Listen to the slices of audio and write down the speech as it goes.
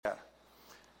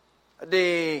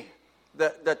the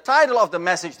title of the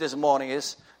message this morning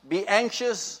is Be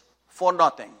Anxious for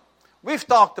Nothing. We've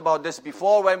talked about this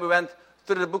before when we went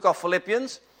through the book of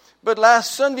Philippians. But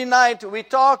last Sunday night, we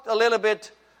talked a little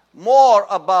bit more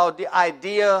about the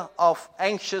idea of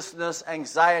anxiousness,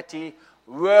 anxiety,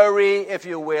 worry, if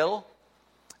you will.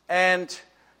 And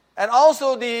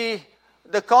also the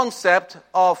concept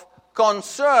of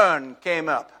concern came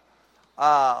up.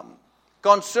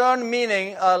 Concern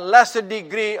meaning a lesser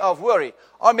degree of worry.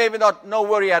 Or maybe no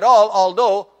worry at all,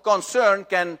 although concern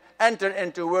can enter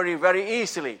into worry very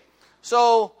easily.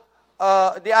 So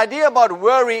the idea about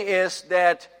worry is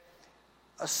that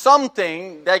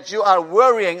something that you are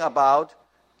worrying about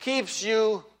keeps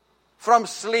you from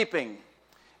sleeping.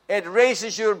 It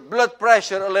raises your blood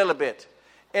pressure a little bit.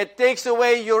 It takes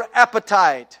away your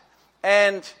appetite.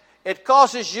 And it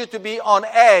causes you to be on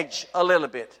edge a little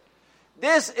bit.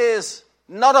 This is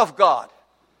not of God.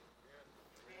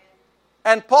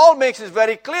 And Paul makes it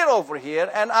very clear over here,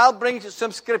 and I'll bring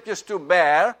some scriptures to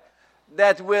bear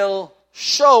that will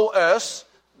show us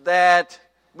that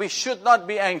we should not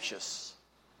be anxious.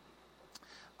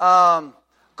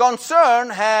 Concern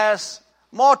has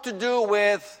more to do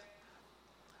with,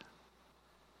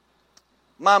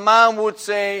 my mom would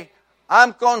say,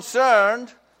 I'm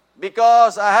concerned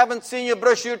because I haven't seen you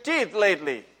brush your teeth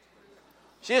lately.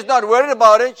 She's not worried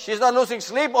about it. She's not losing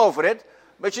sleep over it.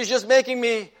 But she's just making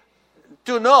me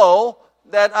to know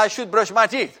that I should brush my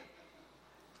teeth.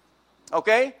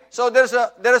 Okay? So there is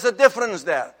a difference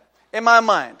there in my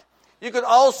mind. You could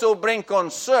also bring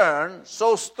concern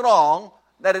so strong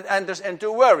that it enters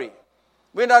into worry.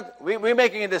 We're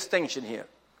making a distinction here.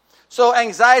 So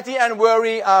anxiety and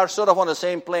worry are sort of on the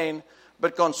same plane,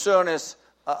 but concern is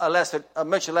a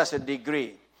much lesser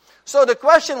degree. So the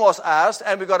question was asked,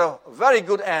 and we got a very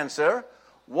good answer.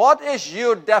 What is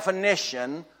your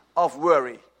definition of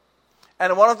worry?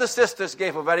 And one of the sisters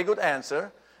gave a very good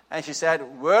answer, and she said,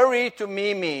 worry to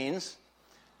me means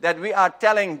that we are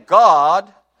telling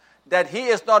God that He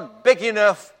is not big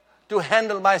enough to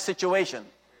handle my situation.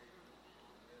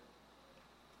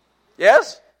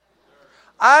 Yes?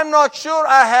 I'm not sure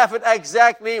I have it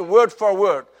exactly word for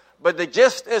word, but the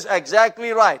gist is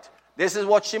exactly right. This is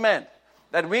what she meant.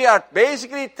 That we are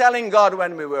basically telling God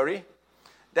when we worry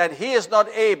that He is not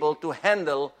able to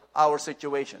handle our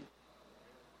situation.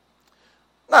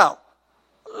 Now,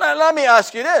 let me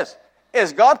ask you this.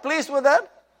 Is God pleased with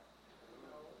that?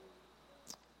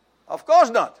 Of course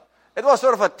not. It was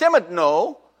sort of a timid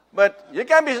no, but you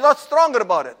can be a lot stronger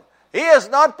about it. He is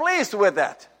not pleased with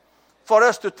that. For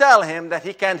us to tell Him that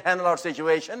He can't handle our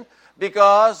situation,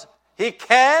 because He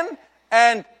can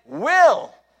and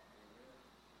will.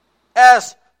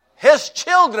 As His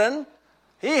children,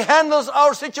 He handles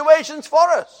our situations for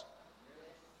us.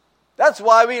 That's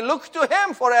why we look to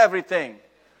Him for everything.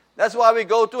 That's why we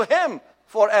go to Him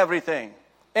for everything,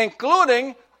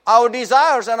 including our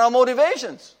desires and our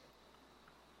motivations.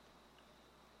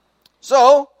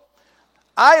 So,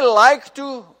 I like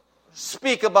to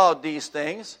speak about these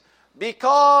things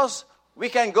because we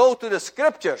can go to the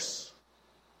Scriptures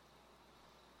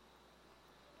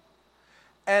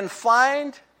and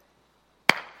find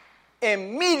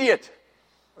immediate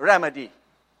remedy.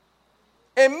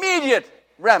 Immediate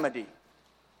remedy.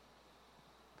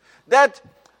 That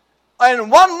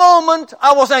in one moment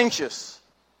I was anxious,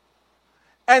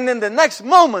 and in the next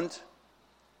moment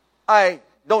I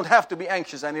don't have to be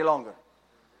anxious any longer.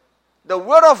 The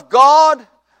Word of God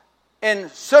in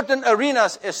certain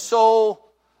arenas is so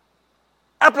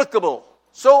applicable,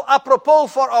 so apropos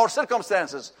for our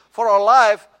circumstances, for our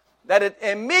life, that it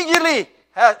immediately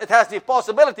has the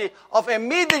possibility of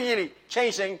immediately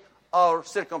changing our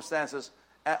circumstances,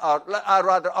 or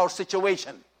rather our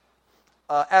situation,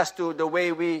 as to the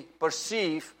way we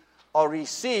perceive or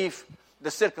receive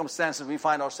the circumstances we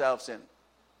find ourselves in.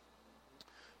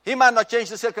 He might not change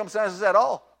the circumstances at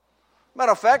all.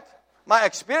 Matter of fact, my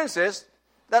experience is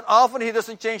that often He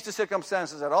doesn't change the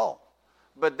circumstances at all,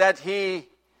 but that He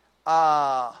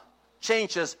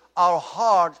changes our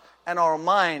heart and our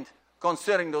mind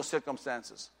concerning those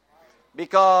circumstances.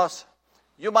 Because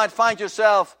you might find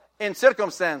yourself in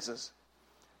circumstances,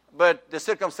 but the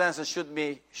circumstances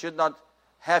should not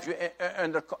have you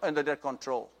under their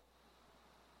control.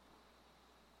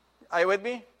 Are you with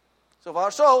me so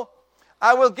far? So,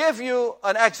 I will give you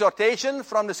an exhortation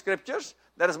from the Scriptures.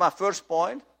 That is my first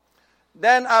point.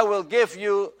 Then I will give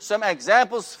you some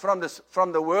examples from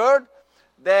the Word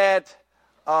that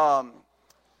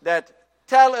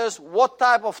tell us what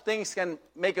type of things can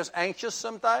make us anxious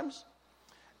sometimes,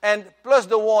 and plus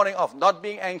the warning of not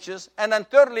being anxious. And then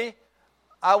thirdly,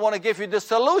 I want to give you the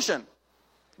solution,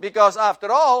 because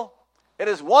after all, it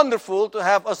is wonderful to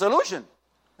have a solution.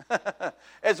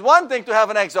 It's one thing to have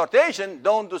an exhortation,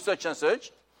 don't do such and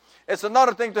such. It's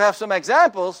another thing to have some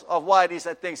examples of why these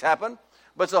things happen.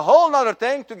 But it's a whole other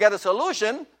thing to get a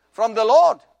solution from the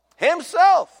Lord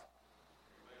Himself.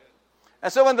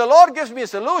 And so when the Lord gives me a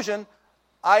solution,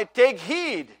 I take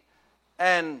heed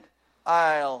and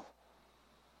I'll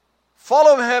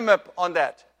follow Him up on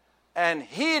that and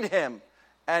heed Him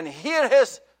and hear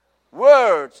His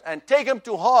words and take Him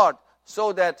to heart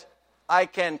so that I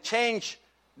can change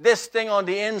this thing on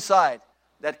the inside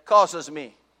that causes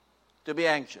me to be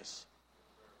anxious.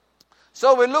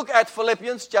 So we look at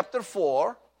Philippians chapter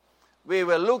 4. We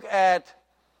will look at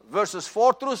verses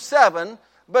 4 through 7,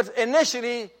 but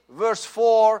initially verse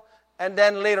 4, and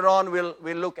then later on we'll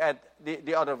look at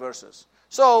the other verses.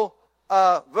 So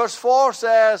verse 4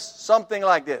 says something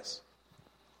like this.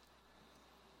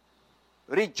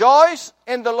 Rejoice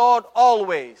in the Lord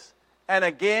always. And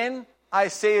again, I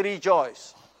say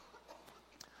rejoice.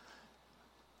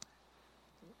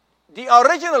 The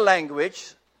original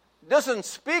language doesn't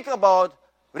speak about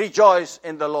rejoice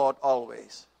in the Lord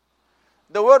always.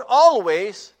 The word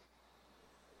always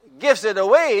gives it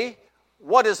away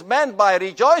what is meant by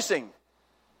rejoicing.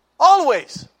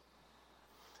 Always.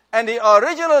 And the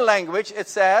original language, it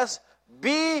says,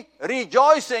 be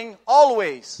rejoicing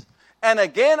always. And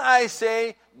again I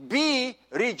say, be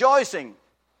rejoicing.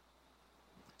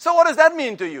 So what does that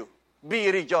mean to you?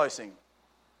 Be rejoicing.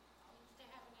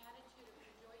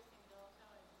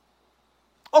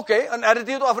 Okay, an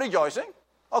attitude of rejoicing.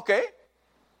 Okay.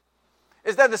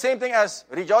 Is that the same thing as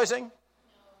rejoicing?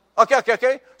 No.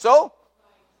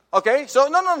 Okay. So,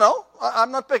 no.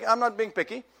 I'm not being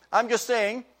picky. I'm just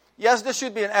saying, yes, there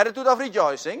should be an attitude of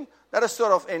rejoicing. That is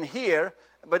sort of in here.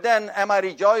 But then, am I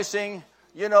rejoicing?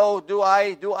 Do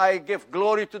I give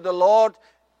glory to the Lord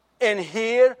in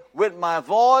here with my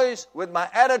voice, with my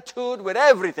attitude, with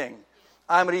everything?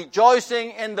 I'm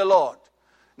rejoicing in the Lord.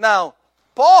 Now,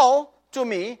 Paul, to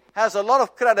me, has a lot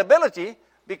of credibility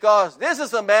because this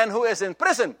is a man who is in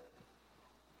prison.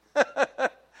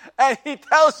 And he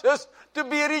tells us to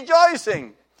be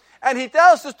rejoicing. And he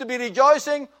tells us to be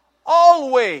rejoicing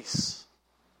always.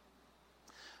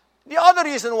 The other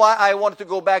reason why I wanted to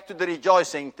go back to the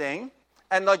rejoicing thing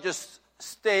and not just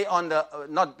stay on the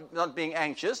not being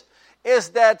anxious is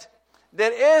that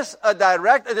there's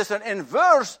an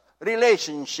inverse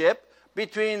relationship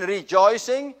between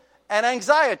rejoicing and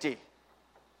anxiety.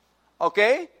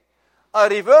 Okay? A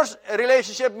reverse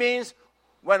relationship means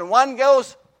when one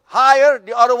goes higher,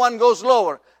 the other one goes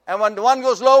lower. And when the one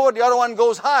goes lower, the other one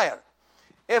goes higher.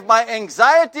 If my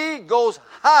anxiety goes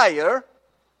higher,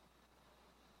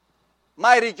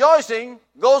 my rejoicing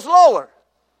goes lower.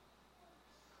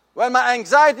 When my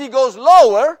anxiety goes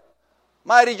lower,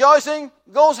 my rejoicing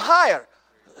goes higher.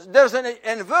 There's an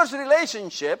inverse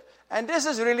relationship, and this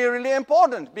is really, really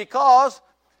important because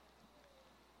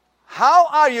how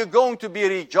are you going to be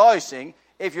rejoicing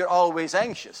if you're always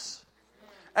anxious?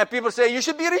 And people say, you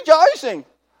should be rejoicing.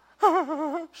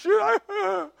 Should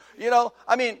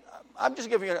I? I'm just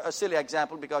giving you a silly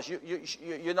example because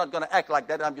you're not going to act like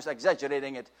that. I'm just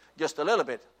exaggerating it just a little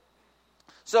bit.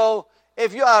 So,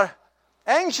 if you are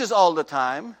anxious all the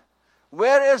time,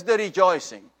 where is the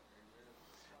rejoicing?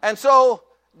 And so,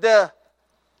 the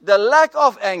lack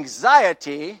of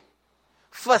anxiety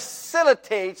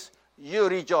facilitates you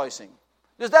rejoicing.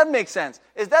 Does that make sense?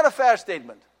 Is that a fair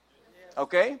statement?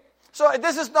 Okay? So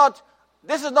this is not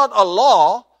a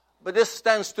law, but this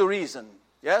stands to reason.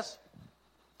 Yes?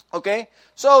 Okay?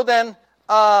 So then,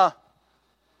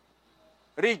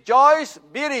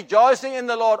 be rejoicing in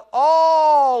the Lord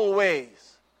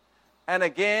always. And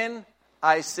again,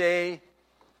 I say,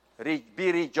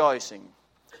 be rejoicing.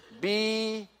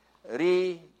 Be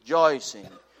rejoicing.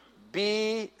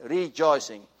 Be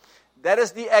rejoicing. That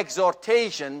is the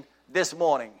exhortation this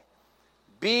morning.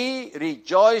 Be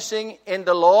rejoicing in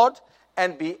the Lord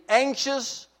and be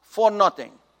anxious for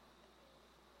nothing.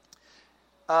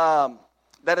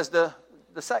 That is the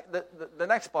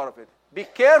next part of it. Be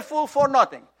careful for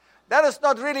nothing. That is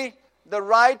not really the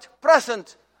right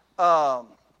present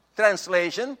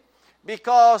translation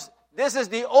because this is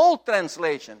the old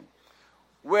translation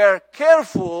where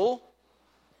careful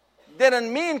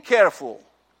didn't mean careful.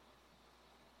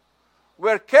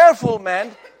 Where careful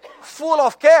meant full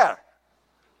of care,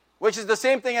 which is the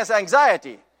same thing as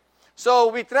anxiety. So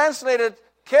we translated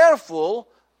careful,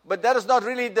 but that is not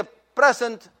really the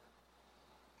present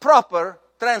proper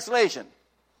translation.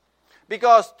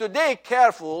 Because today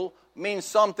careful means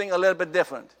something a little bit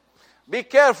different. Be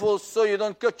careful so you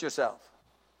don't cut yourself.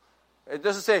 It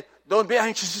doesn't say, don't be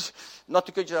anxious. not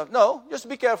to cut yourself. No, just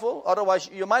be careful. Otherwise,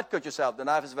 you might cut yourself. The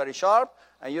knife is very sharp,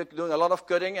 and you're doing a lot of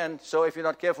cutting, and so if you're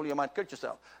not careful, you might cut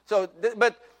yourself.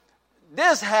 But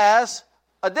this has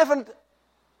a different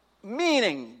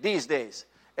meaning these days.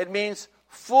 It means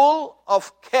full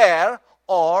of care,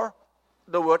 or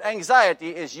the word anxiety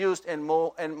is used in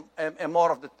more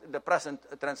of the present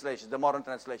translations, the modern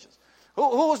translations.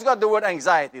 Who's got the word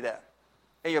anxiety there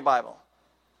in your Bible?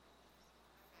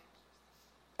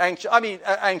 Anxious. Or be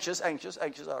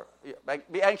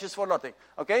anxious for nothing.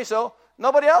 Okay, so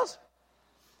nobody else.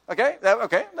 Okay, there we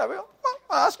go. Well,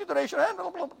 I'll ask you to raise your hand.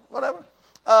 Whatever.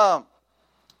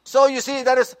 So you see,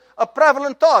 that is a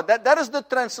prevalent thought. That is the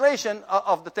translation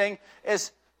of the thing.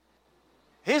 Is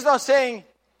he's not saying,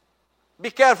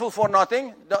 be careful for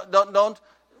nothing. Don't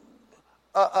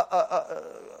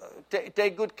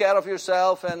take good care of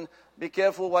yourself and be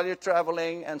careful while you're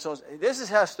traveling and so on. This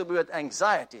has to do with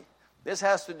anxiety. This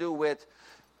has to do with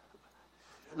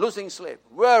losing sleep.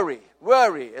 Worry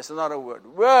is another word.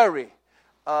 Worry,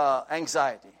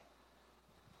 anxiety.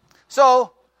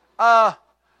 So,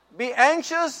 be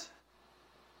anxious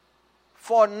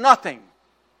for nothing.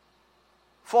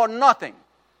 For nothing.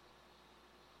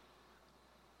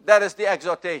 That is the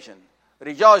exhortation.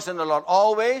 Rejoice in the Lord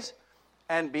always,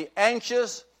 and be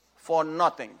anxious for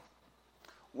nothing.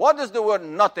 What does the word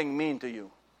nothing mean to you?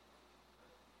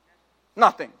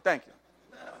 Nothing. Thank you.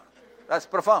 That's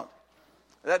profound.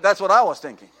 That's what I was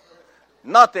thinking.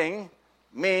 Nothing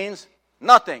means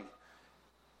nothing.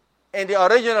 In the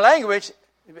original language,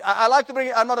 I like to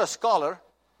bring, I'm not a scholar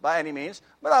by any means,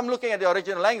 but I'm looking at the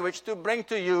original language to bring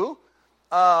to you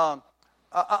a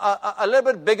little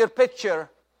bit bigger picture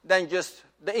than just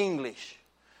the English.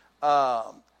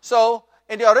 So,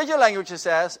 in the original language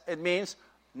it means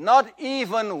not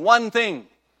even one thing.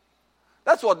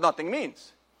 That's what nothing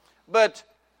means. But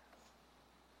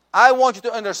I want you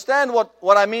to understand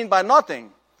what I mean by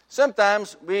nothing.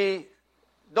 Sometimes we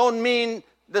don't mean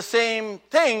the same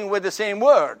thing with the same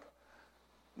word.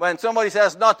 When somebody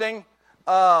says nothing,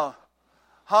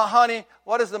 honey,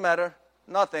 what is the matter?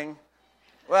 Nothing.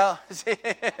 Well, see,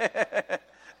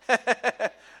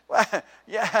 well,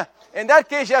 yeah. In that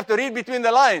case, you have to read between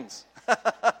the lines.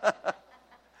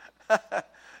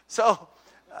 So,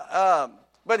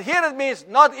 but here it means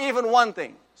not even one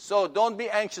thing. So don't be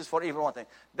anxious for even one thing.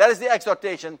 That is the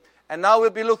exhortation. And now we'll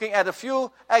be looking at a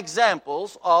few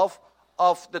examples of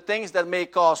the things that may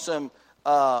cause some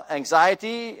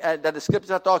anxiety that the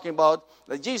scriptures are talking about,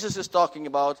 that Jesus is talking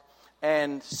about,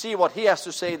 and see what he has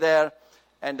to say there.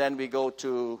 And then we go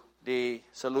to the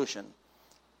solution.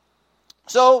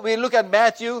 So we look at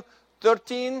Matthew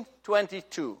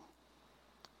 13:22.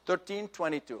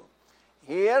 13:22.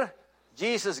 Here,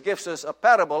 Jesus gives us a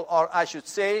parable, or I should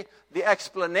say, the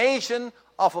explanation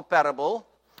of a parable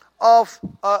of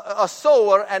a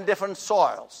sower and different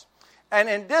soils. And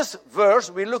in this verse,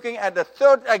 we're looking at the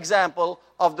third example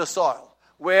of the soil,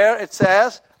 where it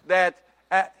says that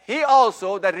he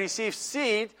also that receives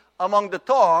seed among the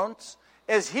thorns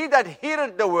is he that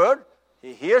heareth the word,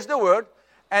 he hears the word,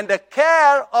 and the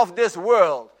care of this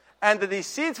world and the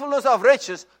deceitfulness of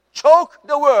riches choke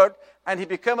the word, and he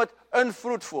becometh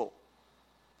unfruitful.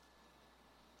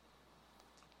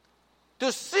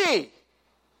 To see,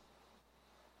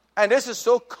 and this is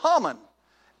so common,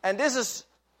 and this is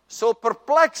so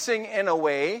perplexing in a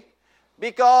way,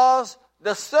 because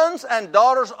the sons and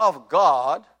daughters of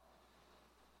God,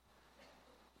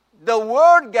 the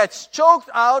word gets choked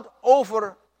out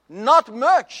over not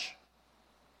much.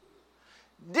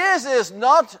 This is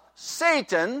not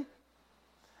Satan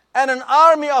and an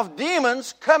army of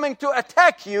demons coming to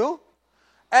attack you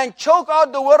and choke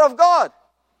out the word of God.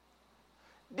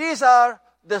 These are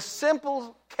the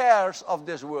simple cares of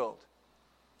this world.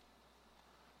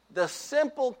 The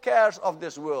simple cares of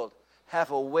this world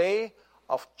have a way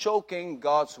of choking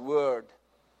God's word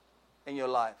in your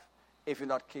life if you're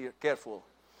not careful.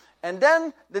 And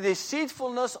then the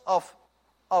deceitfulness of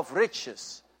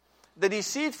riches. The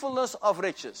deceitfulness of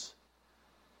riches.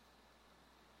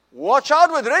 Watch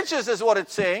out with riches is what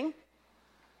it's saying,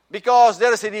 because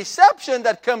there is a deception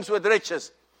that comes with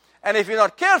riches. And if you're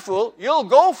not careful, you'll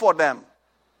go for them.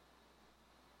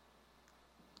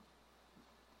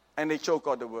 And they choke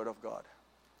out the word of God.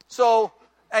 So,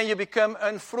 and you become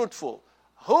unfruitful.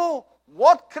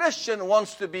 What Christian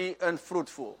wants to be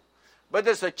unfruitful? But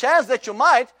there's a chance that you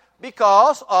might,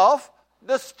 because of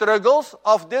the struggles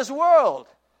of this world.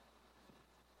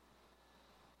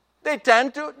 They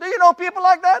tend to, do you know people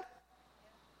like that?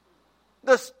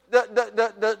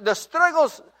 The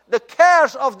struggles, the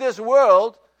cares of this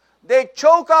world, they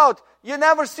choke out. You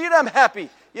never see them happy.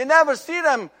 You never see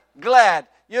them glad.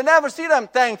 You never see them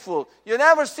thankful. You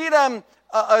never see them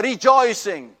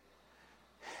rejoicing.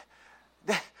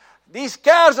 These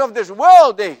cares of this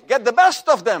world, they get the best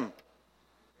of them.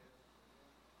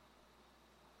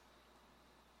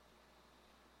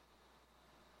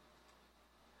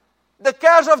 The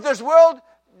cares of this world,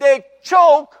 they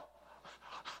choke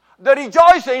the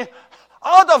rejoicing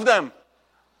out of them.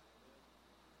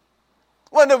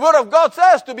 When the Word of God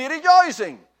says to be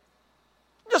rejoicing.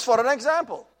 Just for an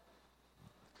example.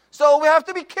 So we have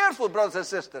to be careful, brothers and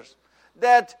sisters,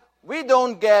 that we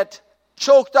don't get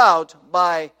choked out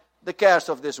by the cares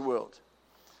of this world.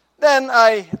 Then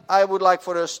I would like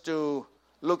for us to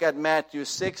look at Matthew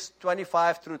 6,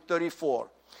 25 through 34.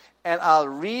 And I'll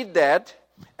read that,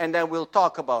 and then we'll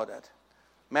talk about it.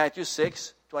 Matthew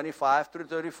 6, 25 through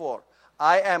 34.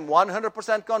 I am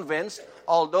 100% convinced,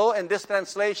 although in this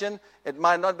translation, it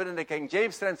might not be in the King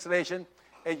James translation,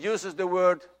 it uses the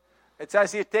word, it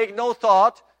says here, take no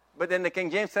thought, but in the King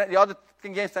James, the other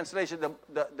King James translation,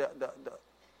 the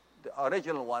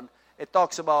original one, it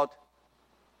talks about,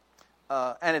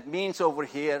 and it means over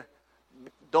here,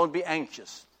 don't be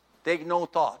anxious. Take no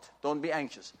thought. Don't be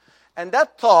anxious. And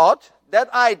that thought,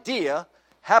 that idea,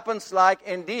 happens like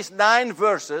in these 9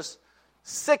 verses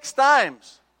 6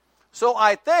 times. So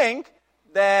I think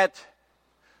that,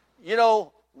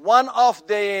 one of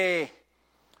the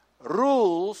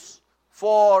rules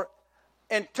for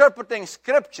interpreting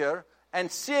Scripture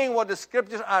and seeing what the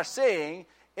Scriptures are saying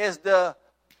is the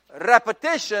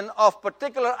repetition of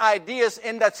particular ideas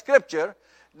in that Scripture.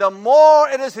 The more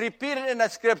it is repeated in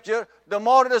that Scripture, the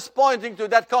more it is pointing to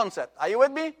that concept. Are you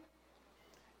with me?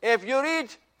 If you read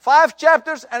 5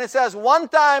 chapters and it says one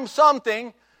time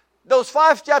something, those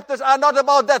 5 chapters are not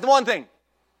about that one thing.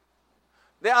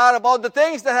 They are about the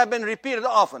things that have been repeated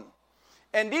often.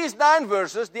 In these 9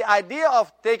 verses, the idea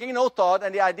of taking no thought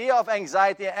and the idea of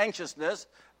anxiety and anxiousness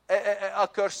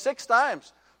occurs 6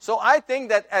 times. So I think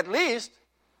that at least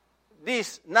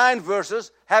these 9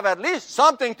 verses have at least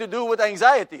something to do with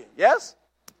anxiety. Yes?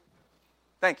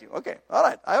 Thank you. Okay. All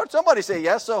right. I heard somebody say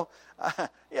yes. So,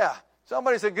 yeah.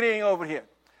 Somebody's agreeing over here.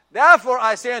 Therefore,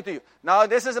 I say unto you. Now,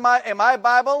 this is in my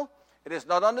Bible. It is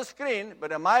not on the screen,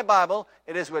 but in my Bible,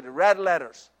 it is with red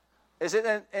letters. Is it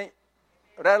in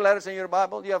red letters in your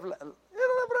Bible? You don't have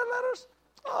red letters?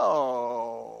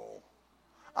 Oh.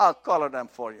 I'll color them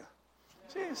for you.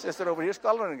 See, sister over here is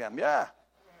coloring them. Yeah.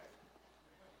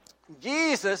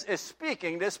 Jesus is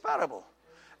speaking this parable.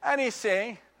 And he's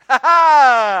saying,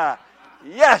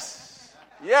 yes,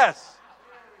 yes.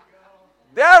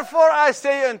 Therefore I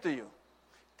say unto you,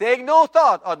 take no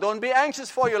thought, or don't be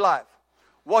anxious for your life,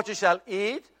 what you shall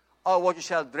eat, or what you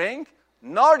shall drink,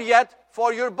 nor yet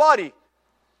for your body,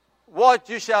 what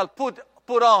you shall put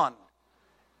on.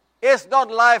 Is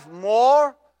not life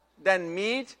more than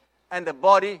meat, and the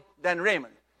body than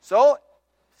raiment? So,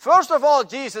 first of all,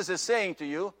 Jesus is saying to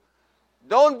you,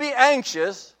 don't be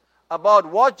anxious about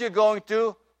what you're going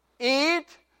to eat,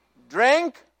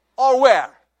 drink, or wear.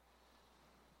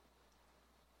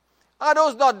 Are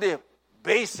those not the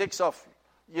basics of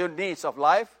your needs of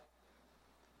life?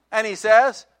 And he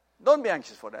says, don't be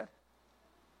anxious for that.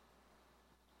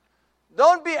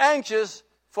 Don't be anxious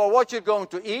for what you're going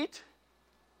to eat,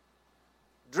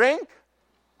 drink,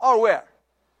 or wear.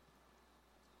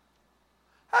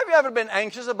 Have you ever been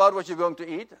anxious about what you're going to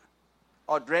eat,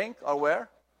 or drink, or wear?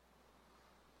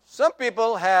 Some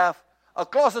people have a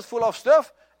closet full of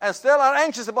stuff and still are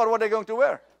anxious about what they're going to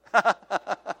wear.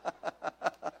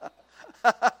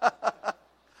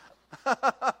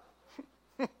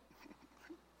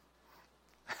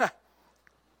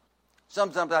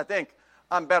 Sometimes I think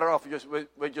I'm better off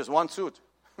with just one suit.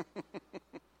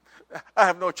 I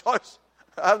have no choice.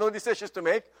 I have no decisions to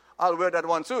make. I'll wear that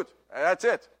one suit. That's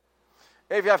it.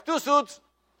 If you have 2 suits,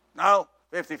 now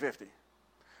 50-50.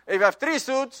 If you have 3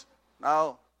 suits,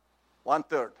 now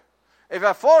 1/3. If you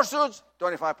have 4 suits,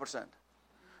 25%.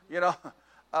 You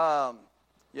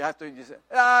have to just say,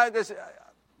 this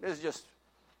is just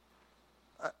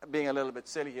being a little bit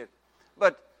silly here.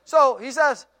 But, so he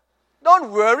says,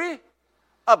 don't worry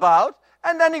about,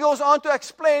 and then he goes on to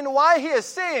explain why he is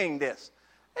saying this.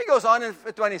 He goes on in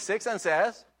 26 and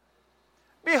says,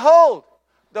 behold,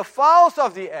 the fowls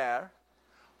of the air,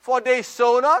 for they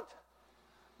sow not,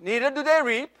 neither do they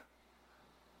reap,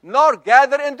 nor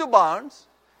gather into barns,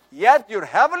 yet your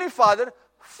heavenly Father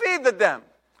feedeth them.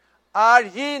 Are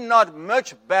ye not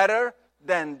much better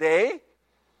than they?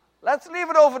 Let's leave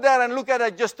it over there and look at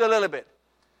it just a little bit.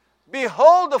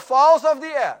 Behold the fowls of the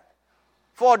air,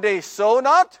 for they sow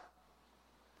not.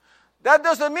 That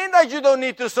doesn't mean that you don't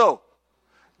need to sow.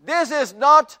 This is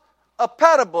not a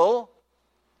parable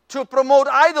to promote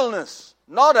idleness.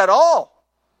 Not at all.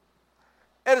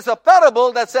 It is a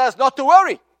parable that says not to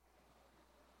worry.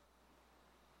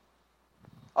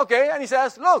 Okay, and he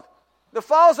says, look, the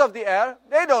fowls of the air,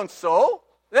 they don't sow.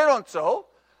 They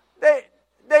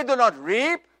do not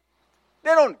reap.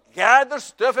 They don't gather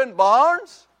stuff in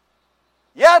barns.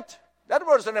 Yet, that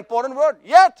word is an important word,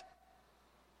 yet,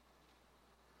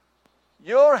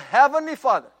 your heavenly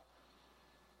Father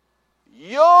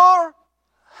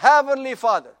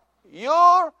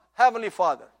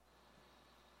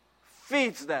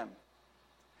feeds them.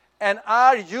 And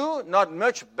are you not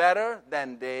much better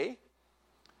than they?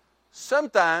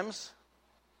 Sometimes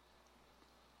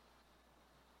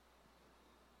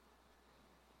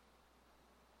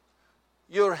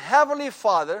your heavenly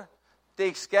Father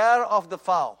takes care of the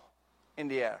fowl in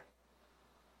the air,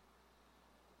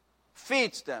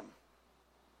 feeds them,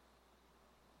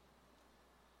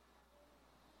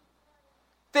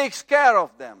 takes care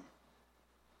of them,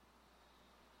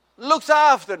 looks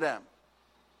after them.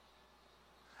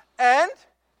 And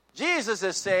Jesus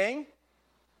is saying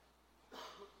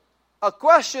a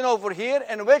question over here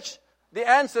in which the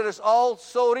answer is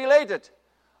also related.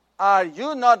 Are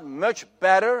you not much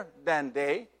better than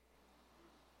they?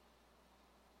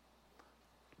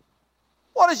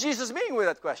 What does Jesus mean with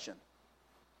that question?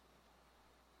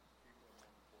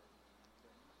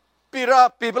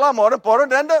 People are more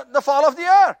important than the fall of the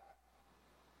air.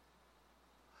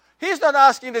 He's not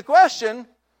asking the question,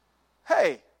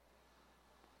 hey,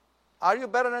 are you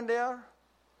better than they are?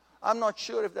 I'm not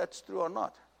sure if that's true or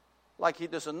not. Like he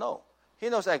doesn't know. He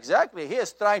knows exactly. He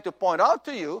is trying to point out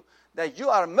to you that you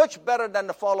are much better than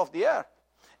the fall of the air.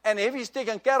 And if he's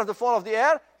taking care of the fall of the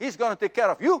air, he's going to take care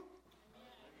of you.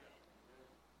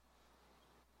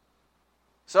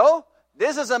 So,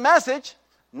 this is a message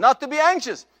not to be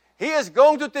anxious. He is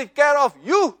going to take care of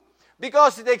you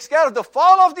because he takes care of the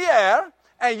fall of the air,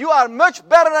 and you are much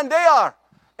better than they are.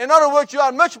 In other words, you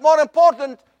are much more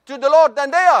important to the Lord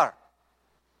than they are.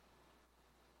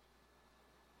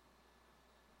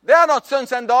 They are not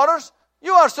sons and daughters.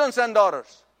 You are sons and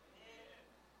daughters.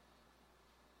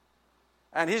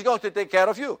 And he's going to take care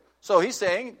of you. So he's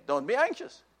saying, don't be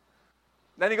anxious.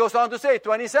 Then he goes on to say,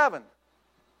 27.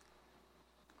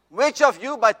 Which of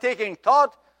you, by taking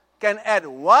thought, can add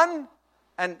one?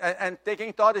 And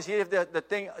taking thought is here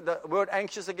the word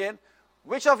anxious again.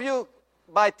 Which of you,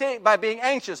 by being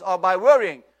anxious or by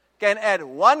worrying, can add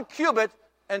 1 cubit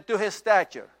into his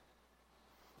stature?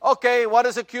 Okay, what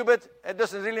is a cubit? It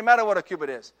doesn't really matter what a cubit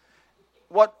is.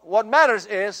 What matters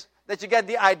is that you get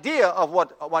the idea of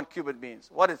what 1 cubit means.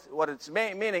 What its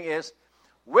meaning is,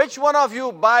 which one of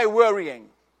you by worrying?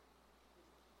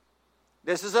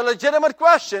 This is a legitimate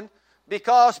question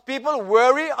because people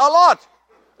worry a lot.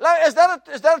 Is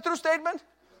that a true statement?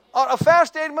 Or a fair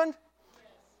statement?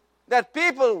 That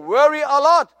people worry a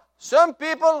lot. Some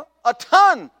people a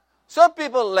ton. Some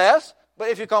people less. But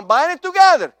if you combine it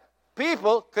together,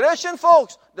 people, Christian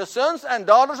folks, the sons and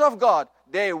daughters of God,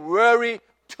 they worry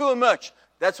too much.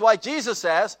 That's why Jesus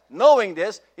says, knowing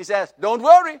this, he says, don't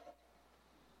worry.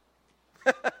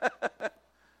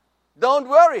 Don't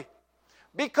worry.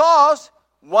 Because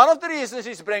one of the reasons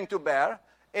he's bringing to bear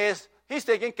is he's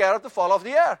taking care of the fall of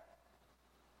the air.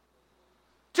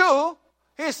 2,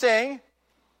 he's saying,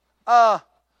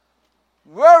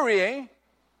 worrying,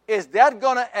 is that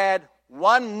going to add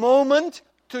 1 moment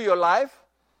to your life?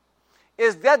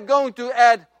 Is that going to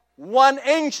add 1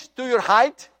 inch to your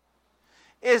height?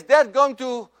 Is that going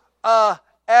to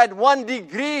add 1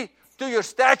 degree to your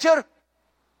stature?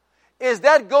 Is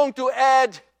that going to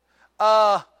add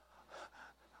 $1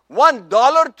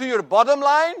 to your bottom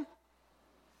line?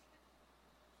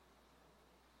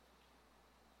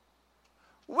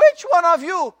 Which one of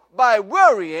you, by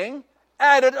worrying,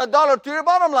 added $1 to your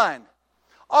bottom line?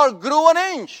 Or grew 1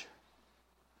 inch?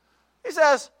 He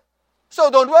says, so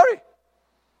don't worry.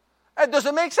 It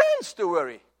doesn't make sense to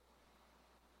worry.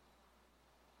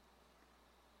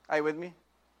 Are you with me?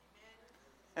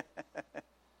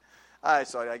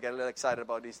 Sorry, I get a little excited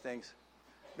about these things.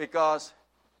 Because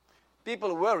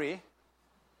people worry.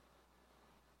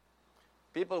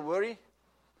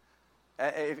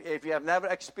 If you have never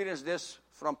experienced this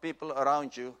from people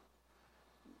around you,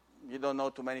 you don't know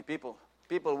too many people.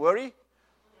 People worry.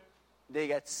 They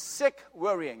get sick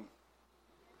worrying.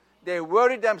 They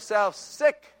worry themselves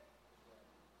sick.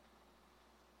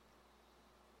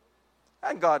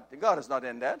 And God is not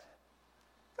in that.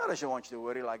 God doesn't want you to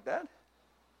worry like that.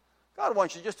 God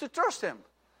wants you just to trust Him.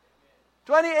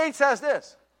 28 says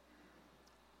this.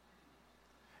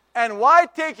 And why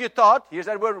take you thought, here's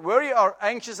that word worry or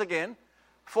anxious again,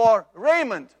 for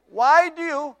raiment. Why do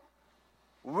you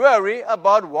worry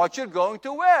about what you're going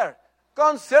to wear?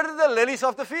 Consider the lilies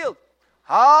of the field.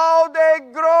 How they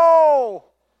grow.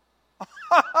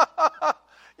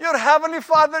 Your heavenly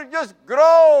Father just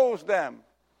grows them.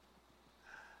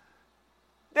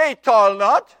 They toil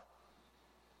not,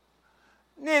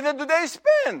 neither do they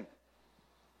spin.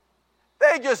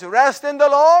 They just rest in the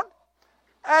Lord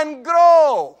and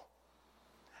grow.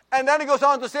 And then he goes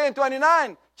on to say in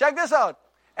 29, check this out.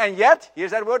 And yet,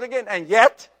 here's that word again, and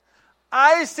yet,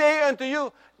 I say unto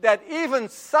you that even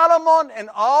Solomon in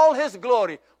all his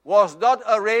glory was not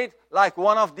arrayed like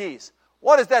one of these.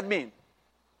 What does that mean?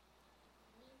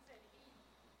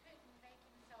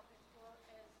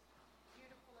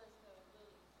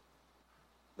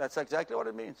 That's exactly what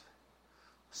it means.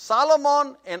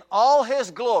 Solomon in all his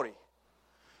glory,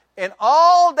 in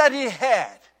all that he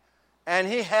had, and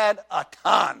he had a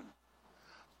ton,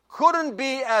 couldn't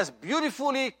be as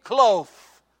beautifully clothed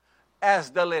as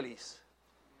the lilies.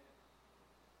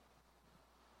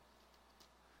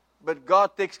 But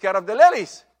God takes care of the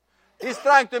lilies. He's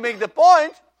trying to make the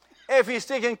point, if he's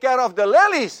taking care of the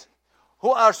lilies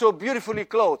who are so beautifully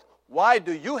clothed, why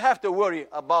do you have to worry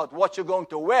about what you're going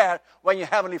to wear when your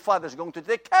Heavenly Father is going to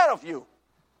take care of you?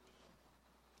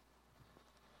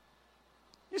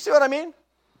 You see what I mean?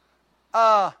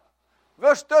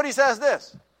 Verse 30 says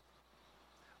this.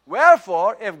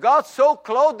 Wherefore, if God so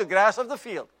clothed the grass of the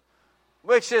field,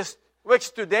 which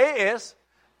today is,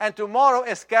 and tomorrow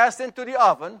is cast into the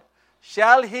oven,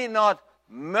 shall he not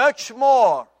much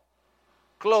more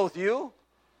clothe you?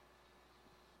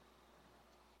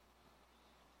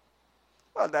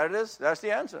 Well, there it is. That's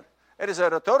the answer. It is a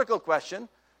rhetorical question.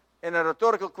 In a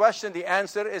rhetorical question, the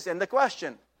answer is in the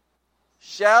question.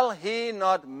 Shall he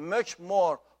not much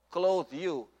more clothe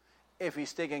you if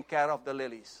he's taking care of the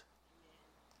lilies?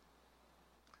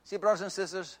 See, brothers and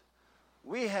sisters,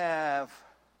 we have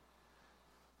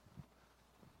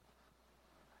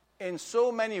in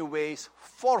so many ways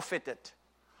forfeited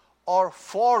or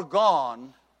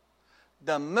foregone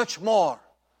the much more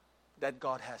that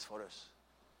God has for us.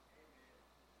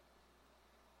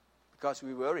 Because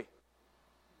we worry.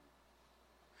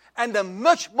 And the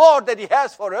much more that he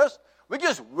has for us, we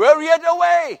just worry it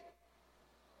away.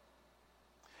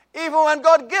 Even when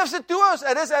God gives it to us,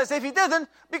 it is as if he didn't,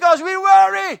 because we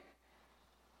worry.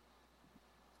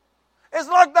 It's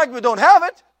not like we don't have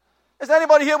it. Is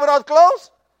anybody here without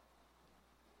clothes?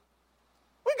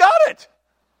 We got it.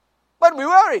 But we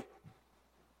worry.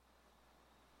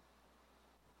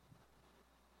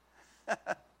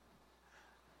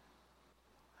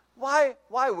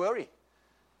 Why worry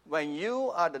when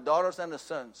you are the daughters and the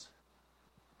sons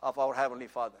of our Heavenly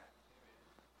Father?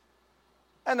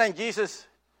 And then Jesus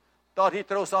thought he'd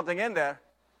throw something in there.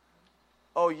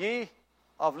 Oh, ye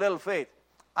of little faith.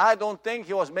 I don't think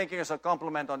he was making us a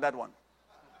compliment on that one.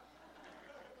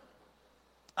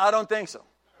 I don't think so.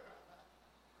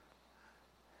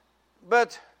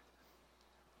 But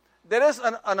there is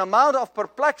an amount of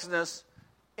perplexedness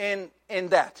in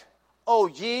that. Oh,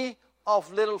 ye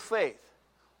of little faith.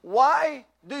 Why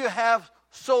do you have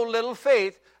so little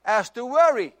faith as to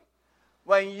worry?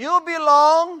 When you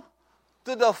belong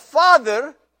to the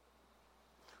Father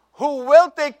who will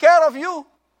take care of you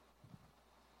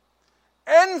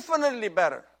infinitely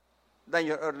better than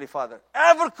your earthly father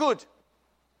ever could.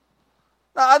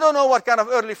 Now, I don't know what kind of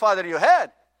earthly father you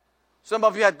had. Some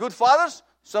of you had good fathers,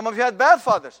 some of you had bad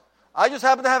fathers. I just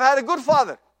happen to have had a good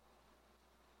father.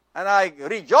 And I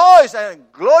rejoice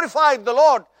and glorify the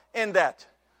Lord in that.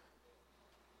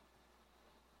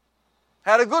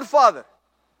 Had a good father.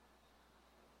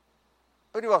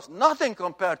 But he was nothing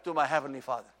compared to my Heavenly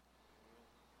Father.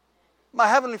 My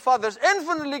Heavenly Father is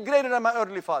infinitely greater than my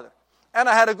earthly father. And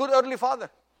I had a good earthly father.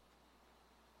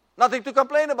 Nothing to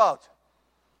complain about.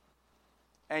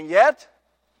 And yet,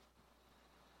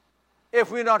 if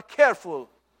we're not careful,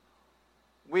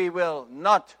 we will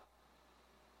not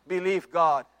believe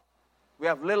God. We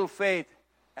have little faith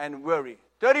and worry.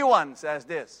 31 says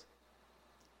this.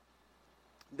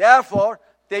 Therefore,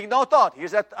 take no thought.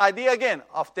 Here's that idea again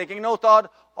of taking no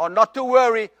thought or not to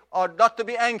worry or not to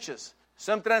be anxious.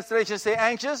 Some translations say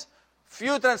anxious.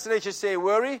 Few translations say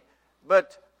worry.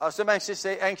 But some translations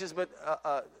say anxious, but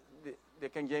the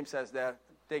King James says there,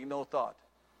 take no thought.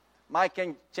 My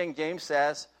King James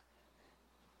says,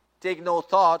 take no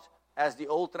thought as the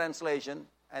old translation,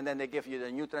 and then they give you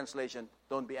the new translation,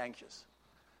 don't be anxious.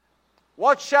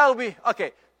 What shall we,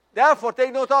 okay, therefore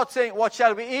take no thought saying, what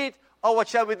shall we eat, or what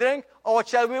shall we drink, or what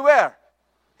shall we wear?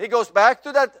 He goes back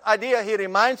to that idea, he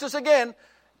reminds us again,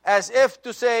 as if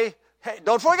to say, hey,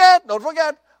 don't forget,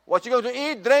 what you're going to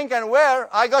eat, drink, and wear,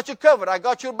 I got you covered, I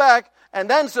got your back, and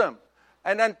then some.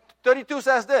 And then 32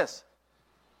 says this,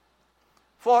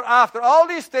 For after all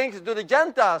these things do the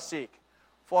Gentiles seek.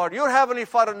 For your heavenly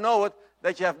Father knoweth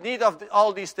that you have need of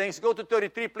all these things. Go to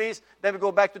 33, please. Then we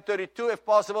go back to 32, if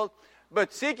possible.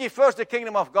 But seek ye first the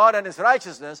kingdom of God and his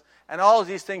righteousness, and all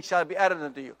these things shall be added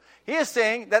unto you. He is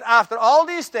saying that after all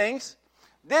these things,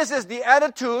 this is the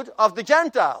attitude of the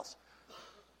Gentiles.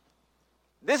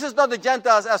 This is not the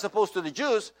Gentiles as opposed to the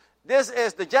Jews. This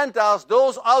is the Gentiles,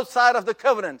 those outside of the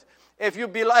covenant. If you're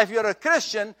a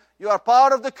Christian, you are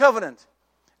part of the covenant.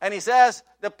 And he says,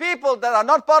 the people that are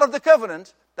not part of the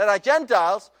covenant, that are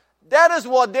Gentiles, that is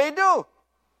what they do.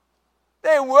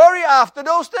 They worry after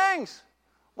those things.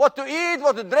 What to eat,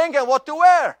 what to drink, and what to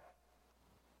wear.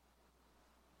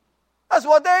 That's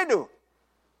what they do.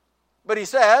 But he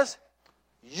says,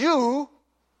 you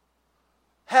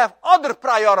have other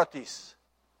priorities.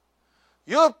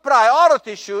 Your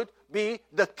priority should be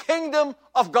the kingdom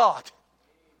of God.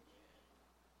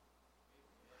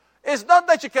 It's not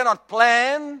that you cannot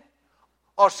plan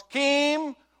or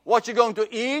scheme what you're going to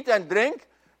eat and drink.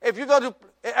 If you go to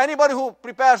anybody who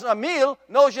prepares a meal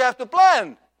knows you have to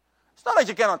plan. It's not that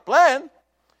you cannot plan.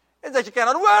 It's that you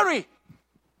cannot worry.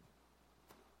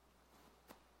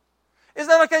 It's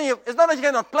not that you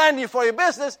cannot plan for your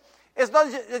business. It's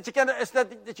not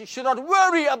that you should not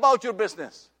worry about your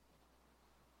business.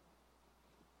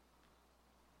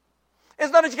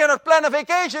 It's not that you cannot plan a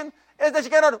vacation. It's that you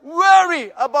cannot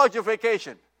worry about your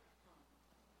vacation.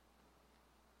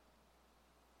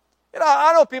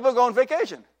 I know people go on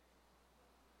vacation.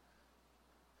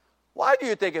 Why do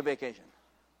you take a vacation?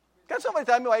 Can somebody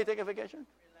tell me why you take a vacation?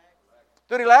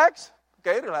 To relax?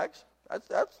 Okay, relax.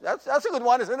 That's a good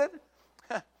one, isn't it?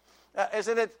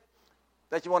 Isn't it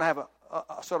that you want to have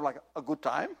a sort of like a good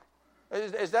time?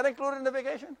 Is that included in the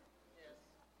vacation? Yes.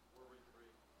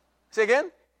 Worry-free. Say again?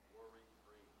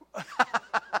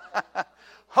 Worry-free.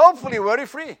 Hopefully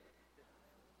worry-free.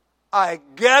 I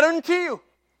guarantee you,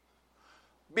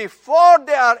 before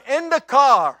they are in the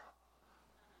car,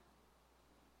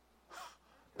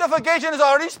 the vacation is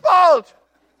already spoiled.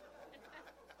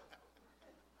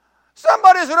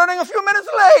 Somebody's running a few minutes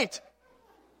late.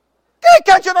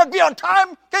 Can't you not be on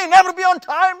time? Can you never be on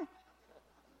time?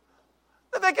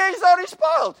 The vacation is already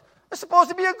spoiled. It's supposed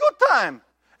to be a good time.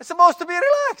 It's supposed to be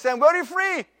relaxed and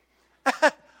worry-free.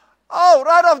 Oh,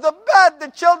 right off the bat, the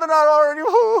children are already,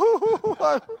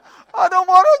 I don't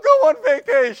want to go on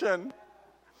vacation.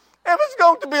 If it's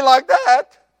going to be like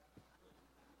that,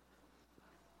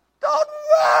 don't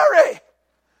worry.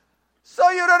 So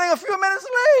you're running a few minutes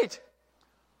late.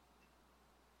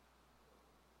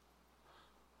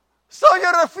 So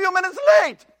you're a few minutes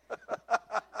late.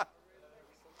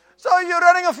 So you're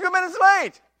running a few minutes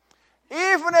late.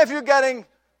 Even if you're getting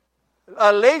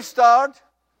a late start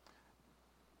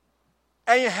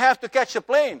and you have to catch a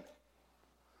plane.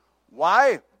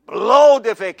 Why blow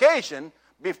the vacation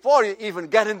before you even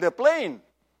get in the plane?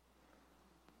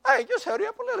 Hey, just hurry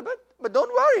up a little bit, but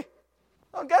don't worry.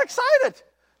 Don't get excited.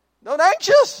 Don't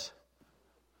anxious.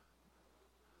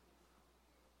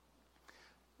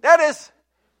 That is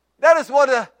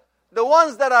what the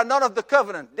ones that are not of the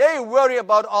covenant, they worry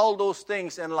about all those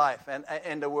things in life and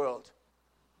in the world.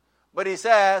 But he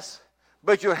says,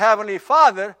 but your heavenly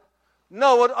Father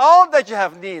knoweth all that you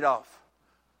have need of.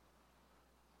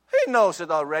 He knows it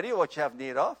already, what you have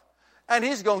need of. And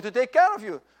he's going to take care of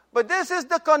you. But this is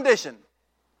the condition.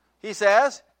 He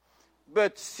says,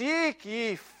 but seek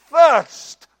ye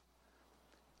first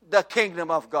the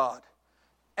kingdom of God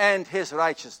and his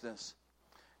righteousness.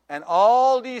 And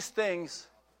all these things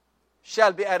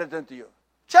shall be added unto you.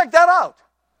 Check that out.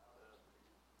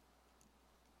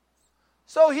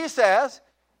 So he says,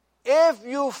 if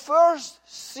you first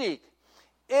seek,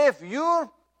 if your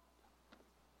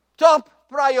top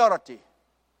priority,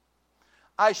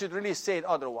 I should really say it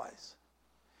otherwise.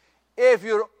 If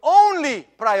your only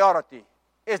priority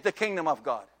is the kingdom of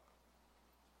God,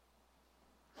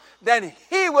 then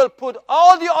he will put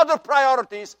all the other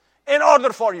priorities in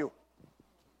order for you.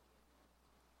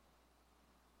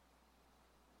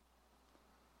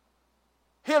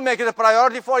 He'll make it a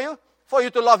priority for you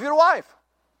to love your wife.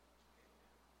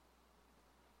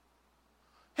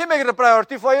 He'll make it a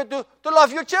priority for you to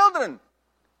love your children.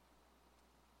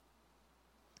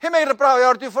 He'll make it a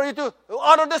priority for you to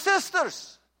honor the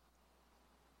sisters.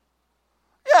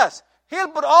 Yes, he'll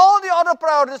put all the other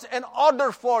priorities in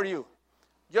order for you.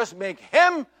 Just make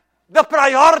him the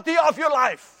priority of your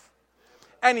life.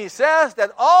 And he says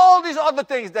that all these other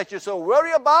things that you so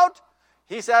worry about,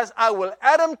 he says, I will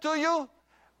add them to you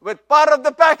with part of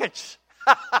the package.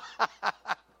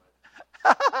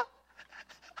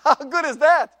 How good is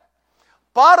that?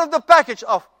 Part of the package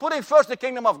of putting first the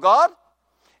kingdom of God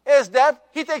is that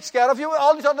He takes care of you with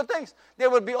all these other things. They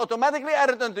will be automatically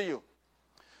added unto you.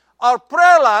 Our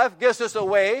prayer life gives us a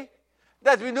way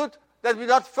that we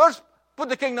not first put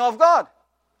the kingdom of God.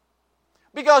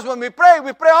 Because when we pray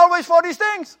always for these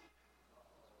things.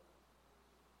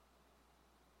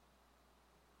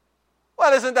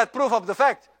 Well, isn't that proof of the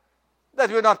fact that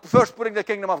we're not first putting the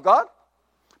kingdom of God?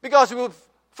 Because if we would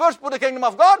first put the kingdom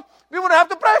of God, we wouldn't have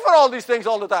to pray for all these things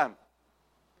all the time.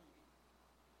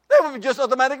 They would be just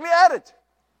automatically added.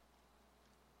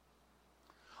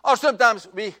 Or sometimes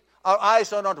our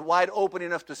eyes are not wide open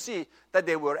enough to see that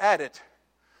they were added.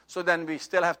 So then we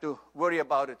still have to worry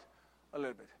about it a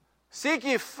little bit. Seek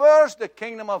ye first the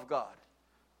kingdom of God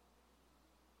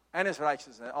and His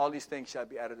righteousness, and all these things shall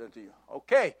be added unto you.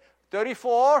 Okay,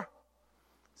 34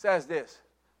 says this.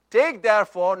 Take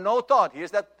therefore no thought.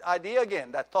 Here's that idea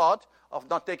again, that thought of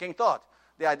not taking thought.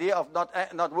 The idea of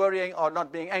not worrying or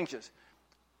not being anxious.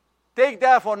 Take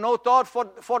therefore no thought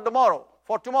for tomorrow.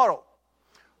 For tomorrow.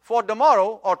 For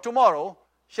tomorrow or tomorrow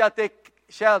shall take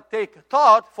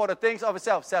thought for the things of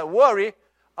itself. Shall worry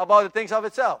about the things of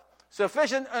itself.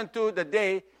 Sufficient unto the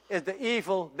day is the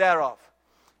evil thereof.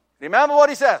 Remember what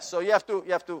he says. So you have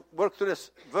to work through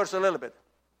this verse a little bit.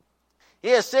 He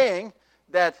is saying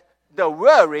that the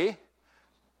worry,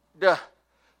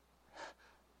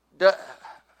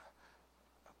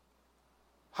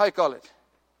 how you call it?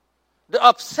 The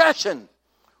obsession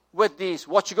with these,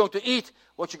 what you're going to eat,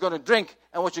 what you're going to drink,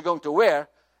 and what you're going to wear,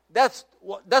 that's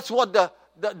what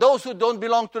those who don't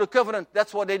belong to the covenant,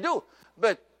 that's what they do.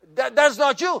 But that's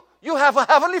not you. You have a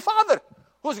heavenly Father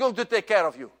who's going to take care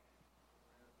of you.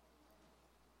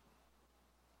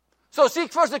 So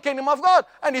seek first the kingdom of God,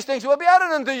 and these things will be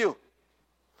added unto you.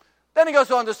 Then he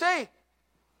goes on to say,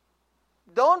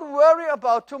 don't worry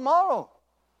about tomorrow.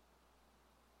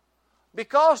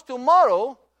 Because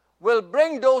tomorrow will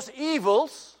bring those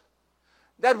evils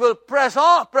that will press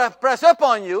up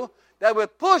on you, that will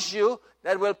push you,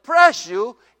 that will press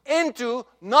you into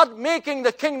not making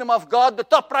the kingdom of God the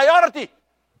top priority.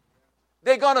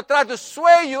 They're going to try to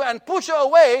sway you and push you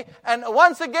away and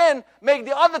once again make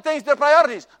the other things their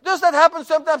priorities. Does that happen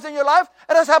sometimes in your life?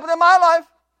 It has happened in my life.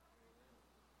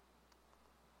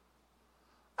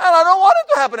 And I don't want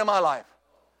it to happen in my life.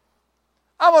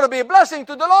 I want to be a blessing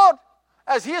to the Lord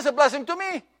as He is a blessing to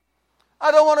me.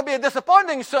 I don't want to be a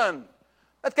disappointing son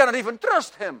that cannot even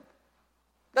trust Him,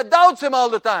 that doubts Him all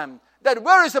the time, that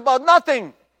worries about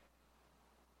nothing.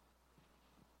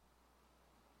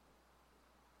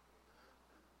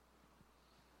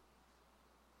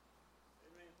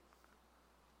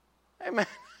 Amen.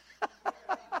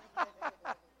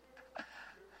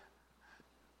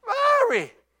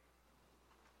 Worry.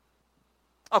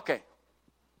 Okay.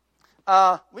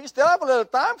 We still have a little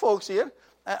time, folks, here.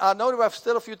 I know we have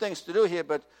still a few things to do here,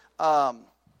 but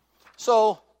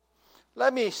so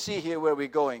let me see here where we're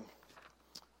going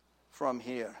from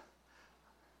here.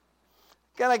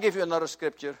 Can I give you another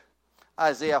scripture?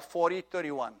 Isaiah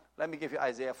 40:31. Let me give you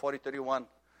Isaiah 40:31.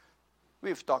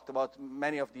 We've talked about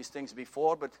many of these things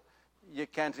before, but you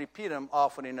can't repeat them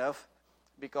often enough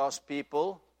because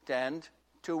people tend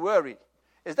to worry.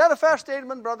 Is that a fair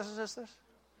statement, brothers and sisters?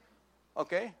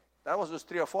 Okay, that was just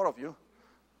 3 or 4 of you.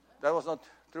 That was not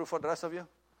true for the rest of you.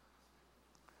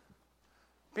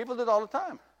 People do it all the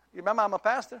time. You remember, I'm a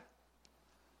pastor.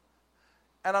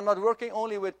 And I'm not working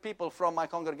only with people from my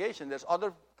congregation. There's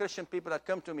other Christian people that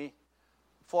come to me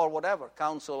for whatever,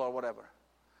 counsel or whatever.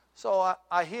 So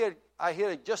I hear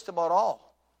it just about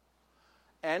all.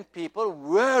 And people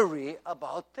worry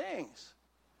about things.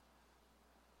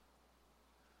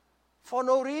 For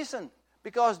no reason.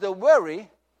 Because the worry,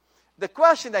 the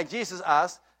question that Jesus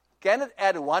asked, can it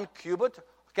add 1 cubit?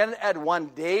 Can it add 1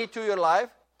 day to your life?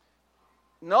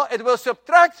 No, it will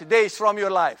subtract days from your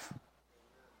life.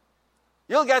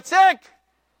 You'll get sick.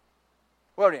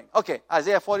 Worrying. Okay,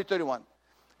 Isaiah 40:31.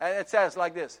 And it says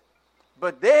like this.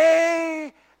 But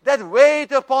they that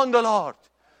wait upon the Lord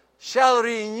shall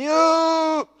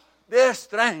renew their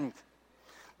strength.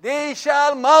 They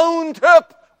shall mount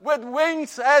up with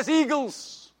wings as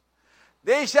eagles.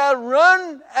 They shall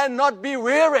run and not be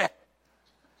weary.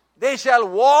 They shall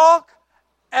walk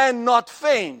and not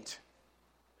faint.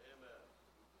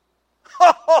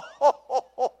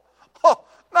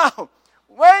 Now,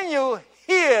 when you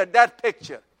hear that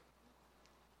picture,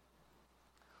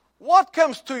 what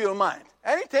comes to your mind?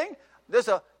 Anything? There's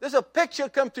a picture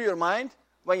come to your mind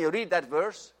when you read that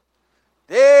verse.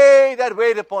 They that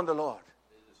wait upon the Lord.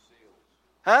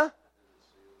 Huh?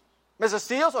 Mrs.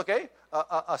 Seals, okay.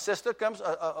 A sister comes,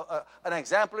 an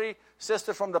exemplary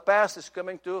sister from the past is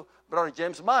coming to Brother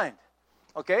Jim's mind.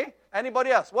 Okay?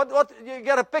 Anybody else? What you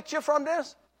get a picture from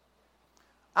this?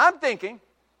 I'm thinking,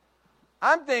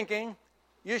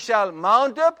 you shall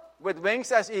mount up with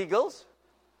wings as eagles.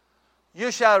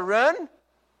 You shall run,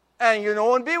 and you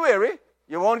won't be weary.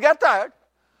 You won't get tired.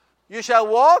 You shall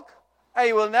walk, and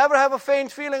you will never have a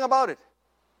faint feeling about it.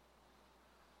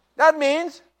 That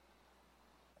means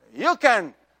you're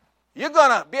going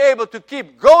to be able to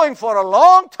keep going for a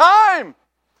long time.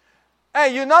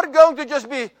 And you're not going to just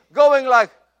be going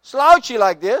like slouchy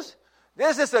like this.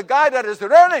 This is a guy that is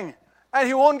running, and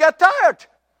he won't get tired.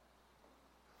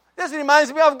 This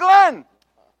reminds me of Glenn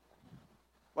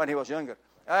when he was younger.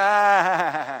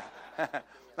 I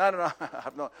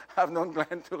don't know. I've known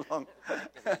Glenn too long.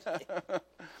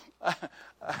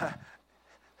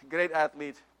 Great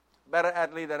athlete. Better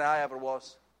athlete than I ever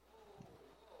was.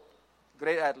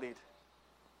 Great athlete.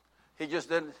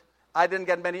 I didn't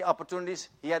get many opportunities.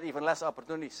 He had even less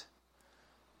opportunities.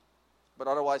 But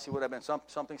otherwise, he would have been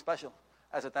something special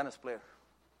as a tennis player.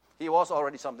 He was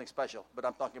already something special, but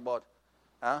I'm talking about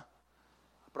a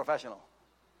professional.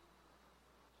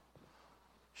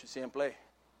 You should see him play.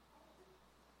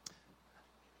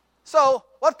 So,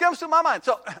 what comes to my mind?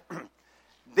 So,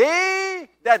 they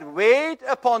that wait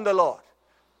upon the Lord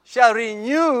shall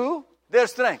renew their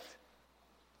strength.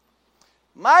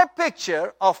 My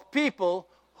picture of people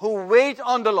who wait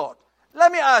on the Lord.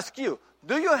 Let me ask you,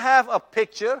 do you have a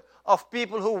picture of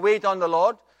people who wait on the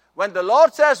Lord? When the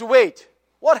Lord says wait,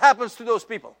 what happens to those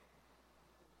people?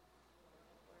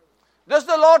 Does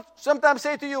the Lord sometimes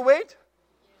say to you, wait?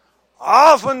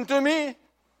 Often to me,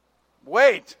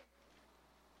 wait.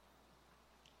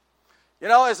 You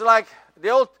know, it's like the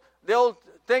old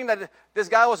thing that this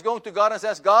guy was going to God and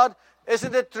says, God,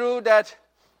 isn't it true that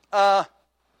a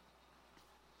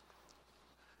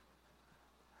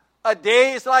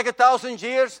day is like 1,000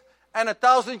 years, and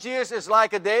 1,000 years is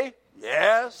like a day?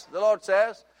 Yes, the Lord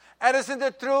says. And isn't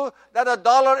it true that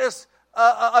 $1 is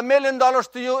 $1 million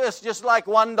to you is just like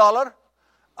 $1?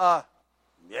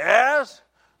 Yes.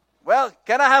 Well,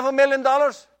 can I have $1 million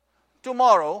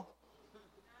tomorrow?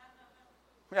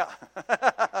 Yeah.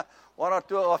 One or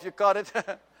two of you caught it.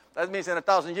 That means in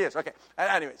 1,000 years. Okay.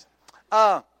 Anyways.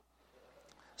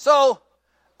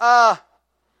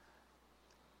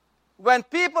 When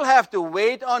people have to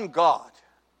wait on God,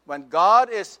 when God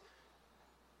is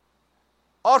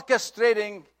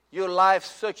orchestrating your life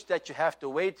such that you have to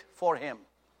wait for Him,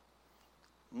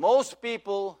 most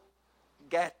people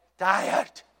get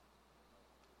tired.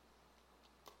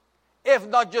 If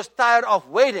not just tired of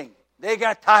waiting, they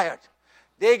get tired.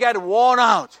 They get worn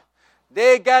out.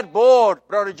 They get bored,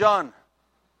 Brother John.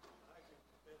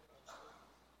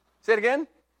 Say it again.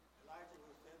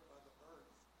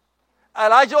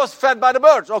 Elijah was fed by the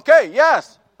birds. Okay,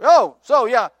 yes. Oh, so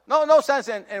yeah, no sense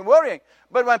in worrying.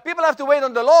 But when people have to wait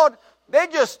on the Lord, they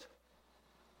just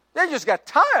get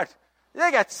tired.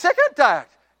 They get sick and tired.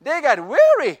 They get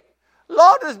weary.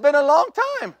 Lord, it's been a long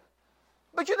time.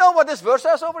 But you know what this verse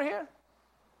says over here?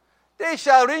 They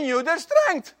shall renew their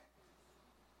strength.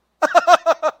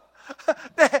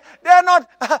 They're not,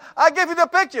 I give you the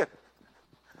picture.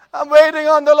 I'm waiting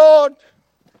on the Lord.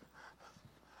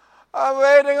 I'm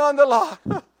waiting on the Lord.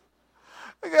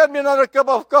 Get me another cup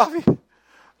of coffee.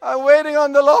 I'm waiting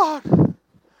on the Lord.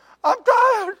 I'm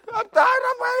tired. I'm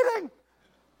waiting.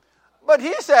 But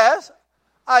he says,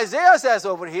 Isaiah says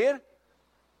over here,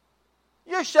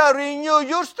 you shall renew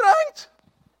your strength.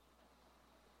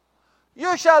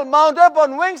 You shall mount up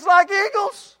on wings like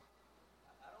eagles. I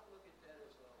don't look at that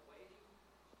as waiting.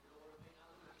 You know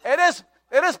what I mean?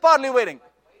 It is partly waiting. Like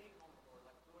waiting on the Lord,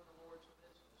 like doing the Lord's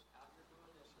business. Out here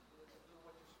doing this and doing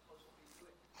what you're supposed to be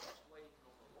doing. That's waiting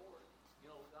on the Lord.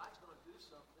 You know, God's going to do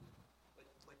something,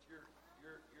 but you're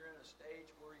in a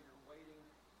stage where you're waiting.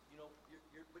 You know,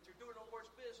 but you're doing the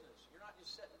Lord's business. You're not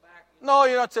just sitting back. No,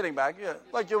 you're not sitting back.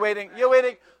 But you're waiting. You're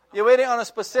waiting on a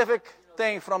specific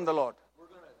thing from the Lord.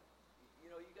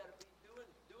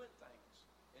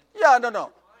 Yeah, no.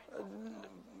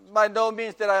 By no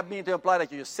means did I mean to imply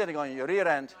that you're just sitting on your rear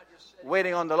end,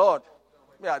 waiting on the Lord.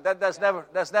 Yeah, that's never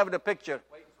the picture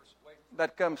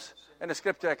that comes in the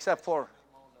Scripture except for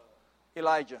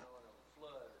Elijah.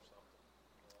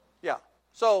 Yeah.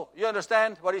 So you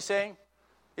understand what he's saying?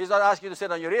 He's not asking you to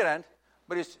sit on your rear end,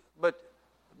 but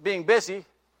being busy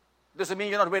doesn't mean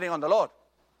you're not waiting on the Lord.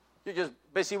 You're just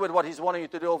busy with what he's wanting you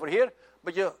to do over here.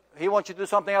 But he wants you to do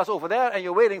something else over there, and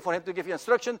you're waiting for him to give you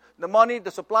instruction, the money, the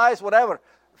supplies, whatever,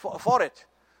 for it.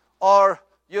 Or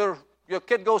your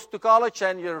kid goes to college,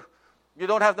 and you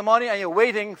don't have the money, and you're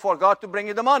waiting for God to bring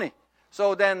you the money.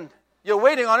 So then you're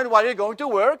waiting on it while you're going to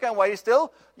work, and while you're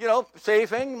still,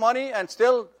 saving money, and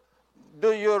still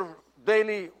do your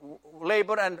daily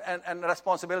labor and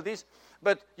responsibilities.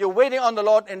 But you're waiting on the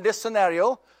Lord in this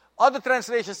scenario. Other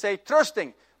translations say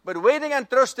trusting. But waiting and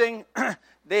trusting,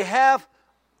 they have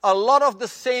a lot of the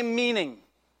same meaning.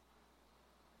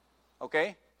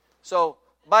 Okay? So,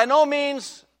 by no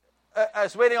means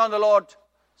as waiting on the Lord,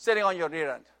 sitting on your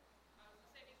rear end.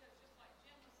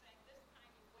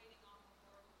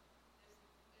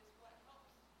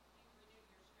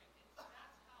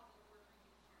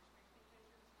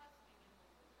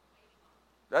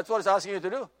 That's what it's asking you to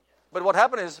do. But what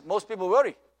happens is most people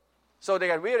worry. So they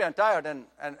get weary and tired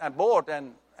and bored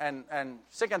and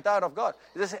sick and tired of God.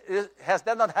 Has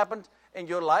that not happened in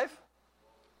your life?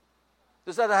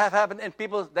 Does that have happened in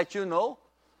people that you know?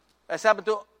 It's happened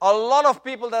to a lot of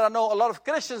people that I know, a lot of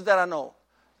Christians that I know.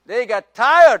 They get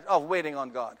tired of waiting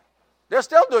on God. They're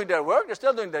still doing their work. They're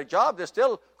still doing their job. They're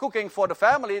still cooking for the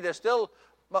family. They're still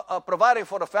providing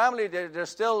for the family. They're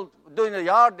still doing the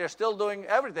yard. They're still doing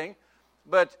everything.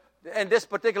 But in this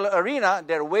particular arena,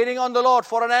 they're waiting on the Lord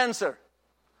for an answer.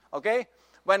 Okay?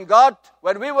 When we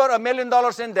were $1 million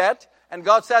in debt, and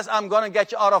God says, I'm going to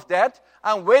get you out of debt,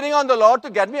 I'm waiting on the Lord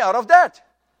to get me out of debt.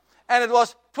 And it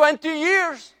was 20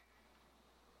 years.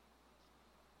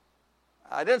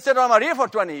 I didn't sit on my rear for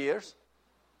 20 years.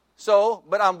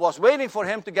 But I was waiting for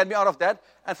Him to get me out of debt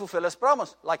and fulfill His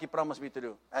promise, like He promised me to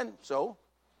do. And so,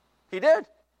 He did.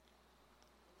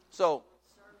 So,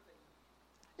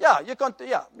 yeah,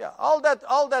 all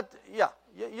that, yeah.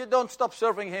 You don't stop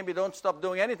serving Him, you don't stop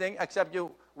doing anything except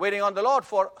you waiting on the Lord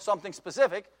for something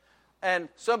specific. And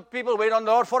some people wait on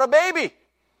the Lord for a baby.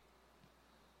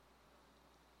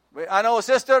 I know a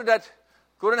sister that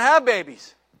couldn't have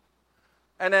babies.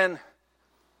 And then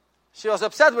she was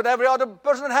upset with every other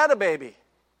person that had a baby.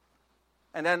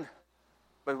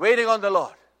 But waiting on the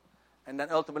Lord. And then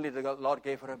ultimately the Lord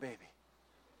gave her a baby.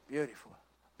 Beautiful.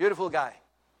 Beautiful guy.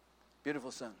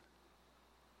 Beautiful son.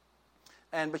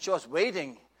 But she was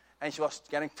waiting, and she was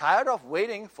getting tired of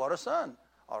waiting for a son,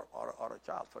 or a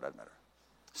child for that matter.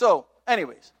 So,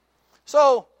 anyways.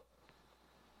 So,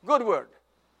 good word.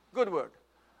 Good word.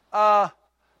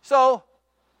 So,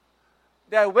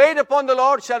 they wait upon the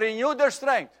Lord shall renew their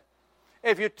strength.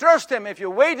 If you trust Him, if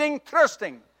you're waiting,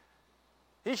 trusting,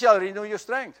 He shall renew your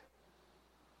strength.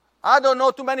 I don't know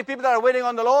too many people that are waiting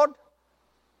on the Lord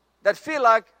that feel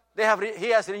like He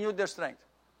has renewed their strength.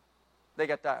 They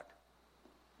get tired.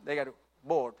 They get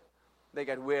bored. They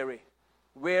get weary.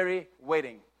 Weary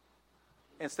waiting.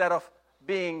 Instead of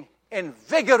being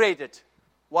invigorated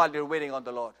while you're waiting on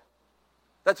the Lord.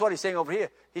 That's what He's saying over here.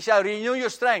 He shall renew your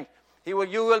strength. You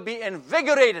will be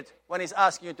invigorated when He's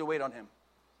asking you to wait on Him.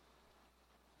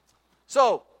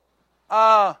 So,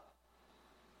 that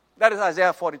is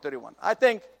Isaiah 40:31. I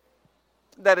think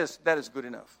that is good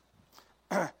enough.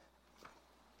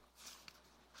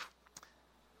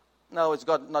 No, it's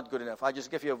not good enough. I just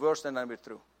give you a verse and then we're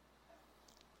through.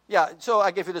 Yeah, so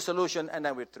I give you the solution and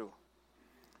then we're through.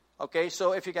 Okay,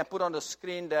 so if you can put on the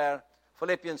screen there,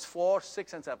 Philippians 4,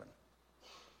 6, and 7.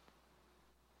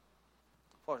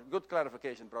 For good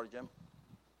clarification, Brother Jim.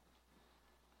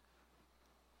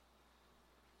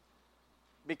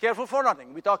 Be careful for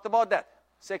nothing. We talked about that.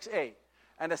 6a.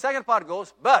 And the second part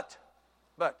goes, but,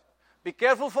 be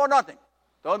careful for nothing.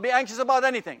 Don't be anxious about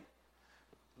anything.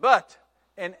 But,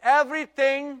 in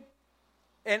everything,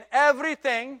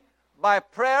 by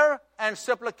prayer and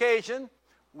supplication,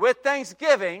 with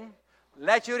thanksgiving,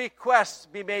 let your requests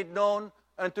be made known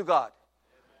unto God.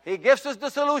 He gives us the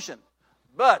solution.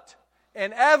 But,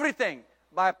 in everything,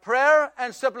 by prayer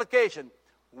and supplication,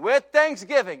 with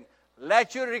thanksgiving,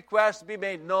 let your requests be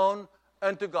made known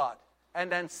unto God.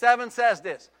 And then 7 says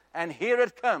this, and here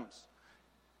it comes.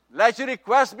 Let your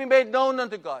requests be made known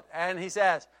unto God. And he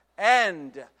says,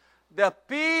 and the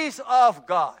peace of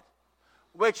God,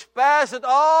 which passeth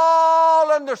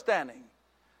all understanding,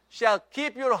 shall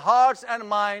keep your hearts and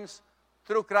minds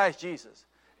through Christ Jesus.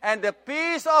 And the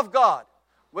peace of God,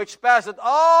 which passeth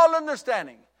all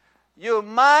understanding, your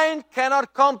mind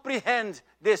cannot comprehend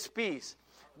this peace,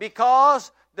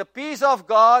 because the peace of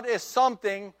God is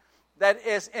something that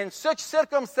is in such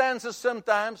circumstances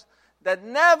sometimes that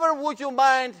never would your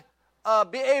mind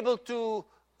be able to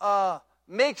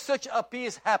make such a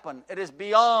peace happen. It is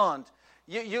beyond.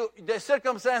 The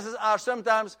circumstances are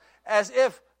sometimes as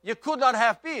if you could not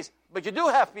have peace, but you do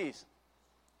have peace.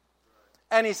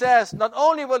 And he says, not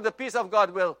only will the peace of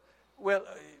God will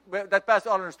that passes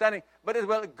all understanding, but it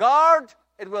will guard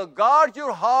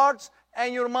your hearts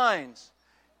and your minds.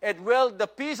 The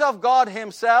peace of God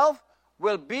Himself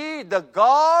will be the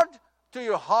guard to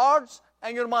your hearts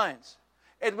and your minds.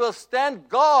 It will stand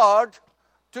guard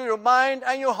to your mind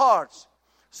and your hearts,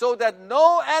 so that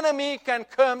no enemy can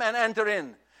come and enter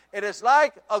in. It is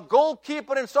like a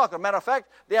goalkeeper in soccer. Matter of fact,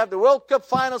 they have the World Cup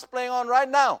finals playing on right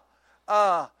now.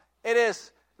 It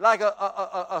is like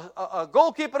a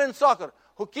goalkeeper in soccer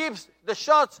who keeps the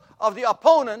shots of the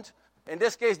opponent, in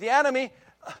this case the enemy,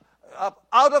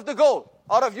 out of the goal,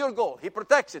 out of your goal. He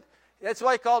protects it. That's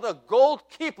why called a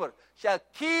goalkeeper. Shall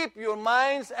keep your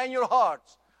minds and your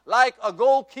hearts like a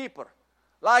goalkeeper,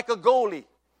 like a goalie.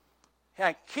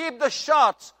 And keep the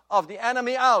shots of the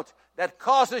enemy out that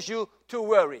causes you to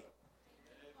worry.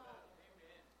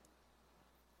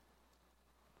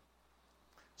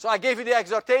 So I gave you the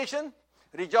exhortation.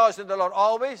 Rejoice in the Lord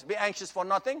always. Be anxious for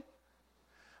nothing.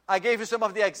 I gave you some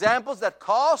of the examples that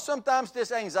cause sometimes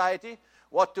this anxiety.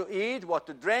 What to eat, what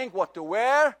to drink, what to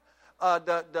wear.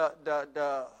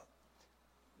 The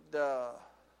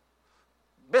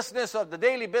business of the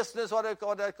daily business, what I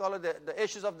call it, the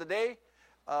issues of the day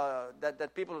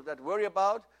that people that worry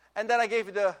about. And then I gave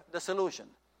you the solution.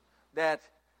 That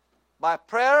by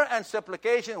prayer and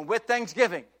supplication with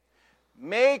thanksgiving,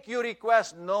 make your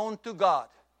request known to God.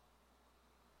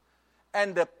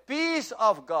 And the peace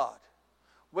of God,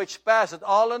 which passeth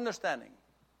all understanding,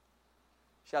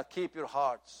 shall keep your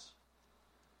hearts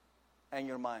and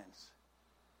your minds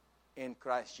in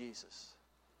Christ Jesus.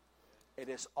 It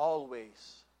is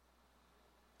always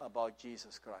about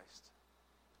Jesus Christ.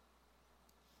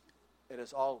 It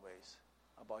is always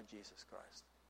about Jesus Christ.